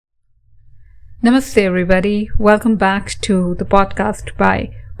Namaste everybody. Welcome back to the podcast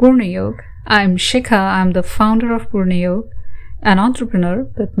by Purna Yoga. I'm Shikha. I'm the founder of Purna Yoga, an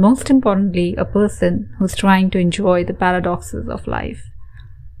entrepreneur, but most importantly, a person who's trying to enjoy the paradoxes of life.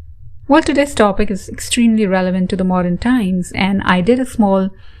 Well, today's topic is extremely relevant to the modern times, and I did a small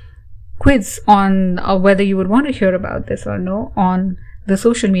quiz on whether you would want to hear about this or no on the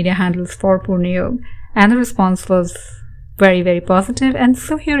social media handles for Purna Yoga, and the response was very, very positive, and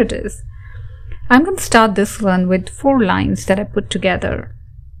so here it is. I'm going to start this one with 4 lines that I put together.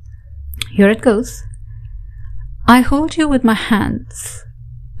 Here it goes. I hold you with my hands.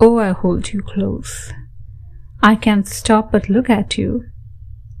 Oh, I hold you close. I can't stop but look at you.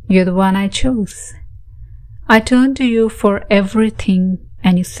 You're the one I chose. I turn to you for everything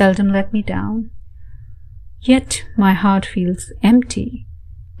and you seldom let me down. Yet my heart feels empty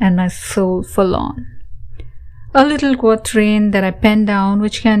and my soul forlorn. A little quatrain that I penned down,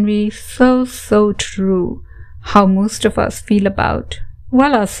 which can be so true how most of us feel about,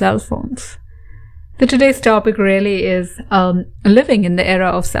 well, our cell phones. So today's topic really is living in the era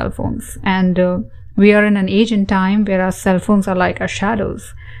of cell phones, and we are in an age and time where our cell phones are like our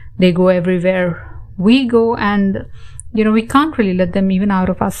shadows. They go everywhere we go, and we can't really let them even out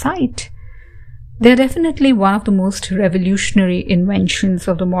of our sight. They're definitely one of the most revolutionary inventions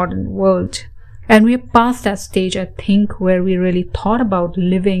of the modern world. And we're past that stage, I think, where we really thought about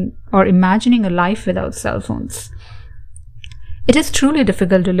living or imagining a life without cell phones. It is truly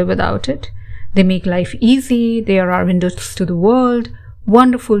difficult to live without it. They make life easy, they are our windows to the world,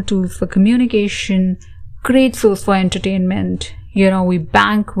 wonderful tools for communication, great source for entertainment. We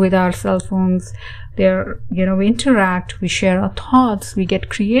bank with our cell phones. We interact, we share our thoughts, we get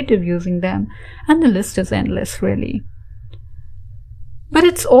creative using them, and the list is endless, really. But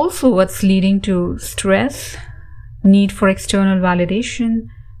it's also what's leading to stress, need for external validation,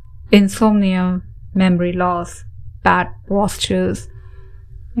 insomnia, memory loss, bad postures,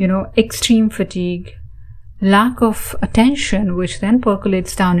 extreme fatigue, lack of attention, which then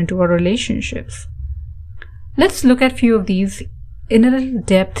percolates down into our relationships. Let's look at a few of these in a little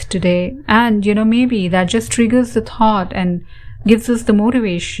depth today, and maybe that just triggers the thought and gives us the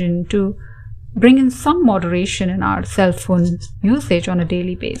motivation to bring in some moderation in our cell phone usage on a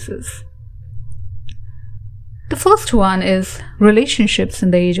daily basis. The first one is relationships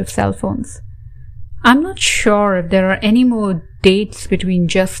in the age of cell phones. I'm not sure if there are any more dates between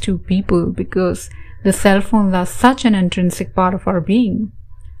just 2 people because the cell phones are such an intrinsic part of our being.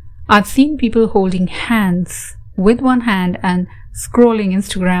 I've seen people holding hands with one hand and scrolling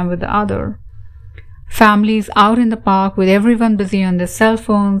Instagram with the other. Families out in the park with everyone busy on their cell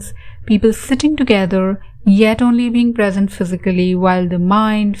phones, people sitting together yet only being present physically while the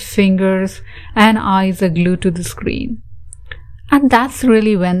mind, fingers and eyes are glued to the screen. And that's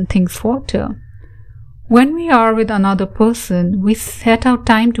really when things falter. When we are with another person, we set out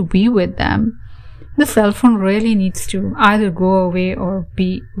time to be with them. The cell phone really needs to either go away or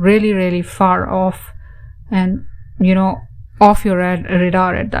be really far off and, off your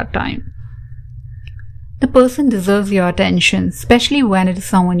radar at that time. The person deserves your attention, especially when it is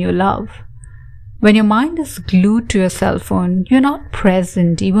someone you love. When your mind is glued to your cell phone, you're not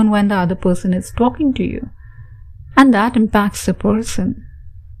present even when the other person is talking to you. And that impacts the person.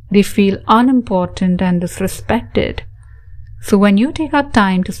 They feel unimportant and disrespected. So when you take out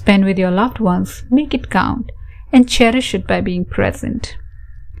time to spend with your loved ones, make it count and cherish it by being present.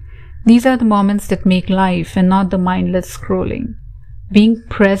 These are the moments that make life and not the mindless scrolling. Being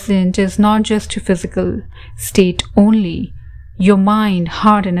present is not just your physical state only. Your mind,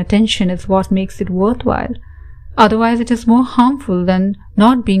 heart and attention is what makes it worthwhile. Otherwise, it is more harmful than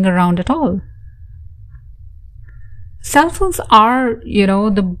not being around at all. Cell phones are,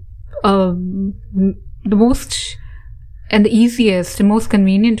 the most and the easiest and most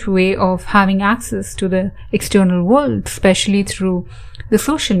convenient way of having access to the external world, especially through the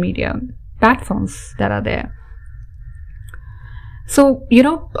social media platforms that are there. So,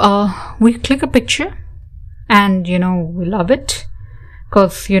 we click a picture and, we love it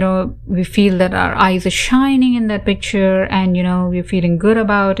because, we feel that our eyes are shining in that picture and, we're feeling good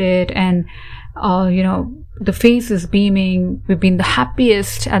about it and, the face is beaming. We've been the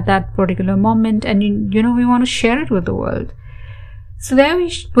happiest at that particular moment and, we want to share it with the world. So there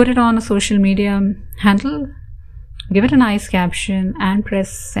we put it on a social media handle, give it a nice caption and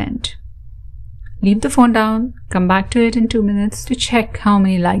press send. Leave the phone down, come back to it in 2 minutes to check how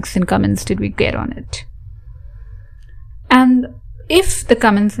many likes and comments did we get on it. And if the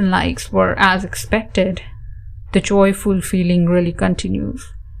comments and likes were as expected, the joyful feeling really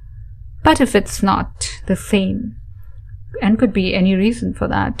continues. But if it's not the same, and could be any reason for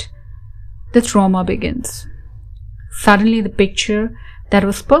that, the trauma begins. Suddenly the picture that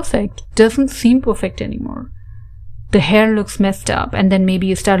was perfect doesn't seem perfect anymore. The hair looks messed up, and then maybe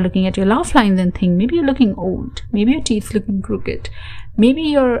you start looking at your laugh lines and think maybe you're looking old, maybe your teeth's looking crooked, maybe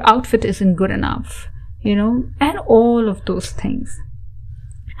your outfit isn't good enough, and all of those things.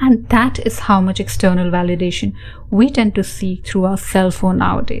 And that is how much external validation we tend to seek through our cell phone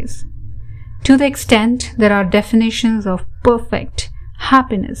nowadays. To the extent there are definitions of perfect,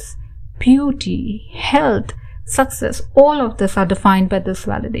 happiness, beauty, health, success, all of this are defined by this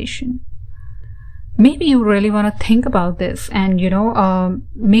validation. Maybe you really want to think about this and,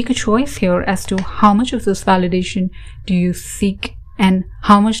 make a choice here as to how much of this validation do you seek and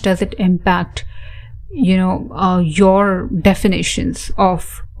how much does it impact, your definitions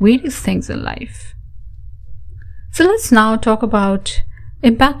of various things in life. So let's now talk about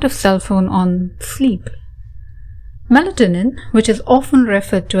impact of cell phone on sleep. Melatonin, which is often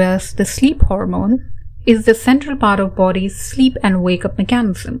referred to as the sleep hormone, is the central part of body's sleep and wake-up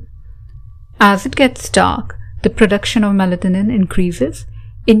mechanism. As it gets dark, the production of melatonin increases,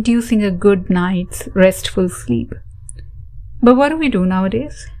 inducing a good night's restful sleep. But what do we do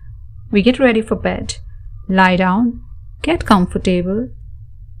nowadays? We get ready for bed, lie down, get comfortable,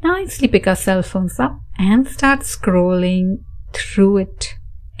 nicely pick our cell phones up and start scrolling through it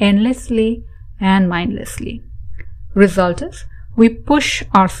endlessly and mindlessly. Result is, we push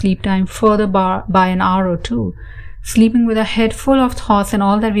our sleep time further by an hour or two, sleeping with a head full of thoughts and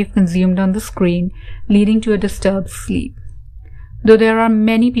all that we've consumed on the screen, leading to a disturbed sleep. Though there are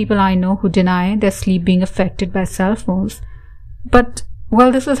many people I know who deny their sleep being affected by cell phones, but,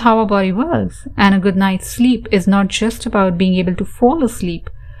 this is how our body works, and a good night's sleep is not just about being able to fall asleep,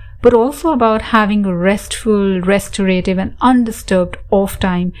 but also about having a restful, restorative, and undisturbed off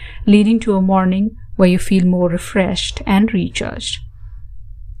time, leading to a morning where you feel more refreshed and recharged.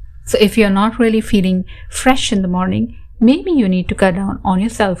 So if you're not really feeling fresh in the morning, maybe you need to cut down on your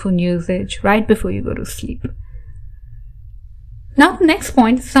cell phone usage right before you go to sleep. Now the next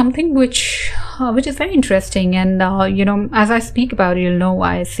point is something which is very interesting, and as I speak about it, you'll know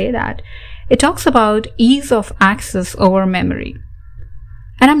why I say that. It talks about ease of access over memory.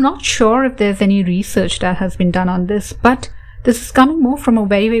 And I'm not sure if there's any research that has been done on this, but this is coming more from a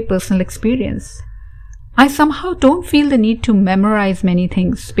very, very personal experience. I somehow don't feel the need to memorize many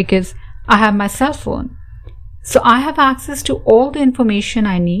things because I have my cell phone. So I have access to all the information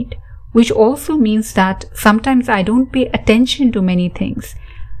I need, which also means that sometimes I don't pay attention to many things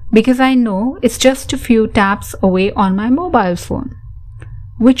because I know it's just a few taps away on my mobile phone,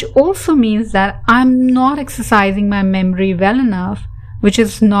 which also means that I'm not exercising my memory well enough, which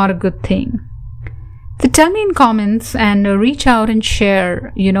is not a good thing. So tell me in comments and reach out and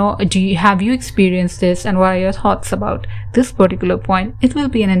share, have you experienced this and what are your thoughts about this particular point? It will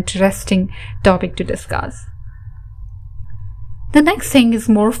be an interesting topic to discuss. The next thing is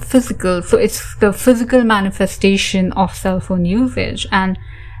more physical. So it's the physical manifestation of cell phone usage, and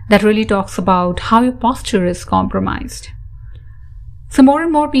that really talks about how your posture is compromised. So more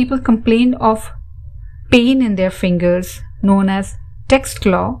and more people complain of pain in their fingers, known as text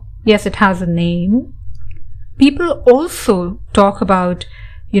claw. Yes, it has a name. People also talk about,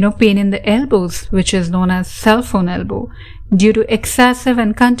 pain in the elbows, which is known as cell phone elbow, due to excessive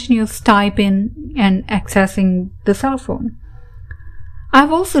and continuous typing and accessing the cell phone.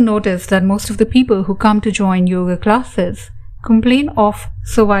 I've also noticed that most of the people who come to join yoga classes complain of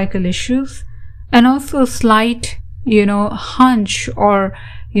cervical issues and also a slight, hunch or,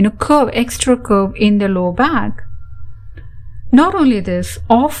 extra curve in the lower back. Not only this,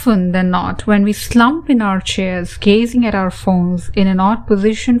 often than not, when we slump in our chairs, gazing at our phones in an odd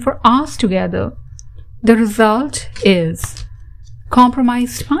position for hours together, the result is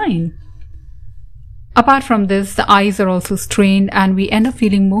compromised spine. Apart from this, the eyes are also strained and we end up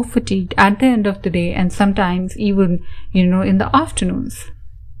feeling more fatigued at the end of the day and sometimes even, in the afternoons.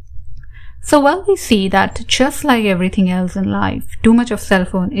 So we see that just like everything else in life, too much of cell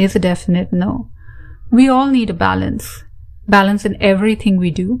phone is a definite no. We all need a balance in everything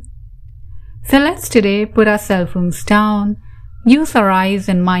we do. So let's today put our cell phones down, use our eyes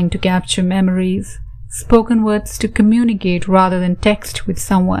and mind to capture memories, spoken words to communicate rather than text with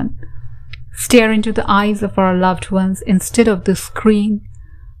someone, stare into the eyes of our loved ones instead of the screen,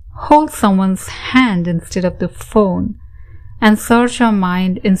 hold someone's hand instead of the phone, and search our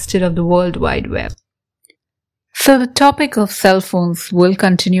mind instead of the World Wide Web. So the topic of cell phones will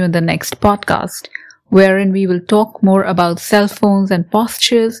continue in the next podcast, wherein we will talk more about cell phones and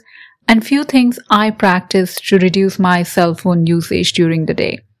postures and few things I practice to reduce my cell phone usage during the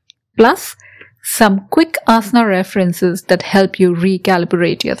day. Plus, some quick asana references that help you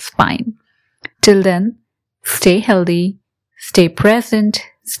recalibrate your spine. Till then, stay healthy, stay present,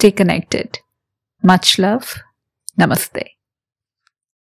 stay connected. Much love. Namaste.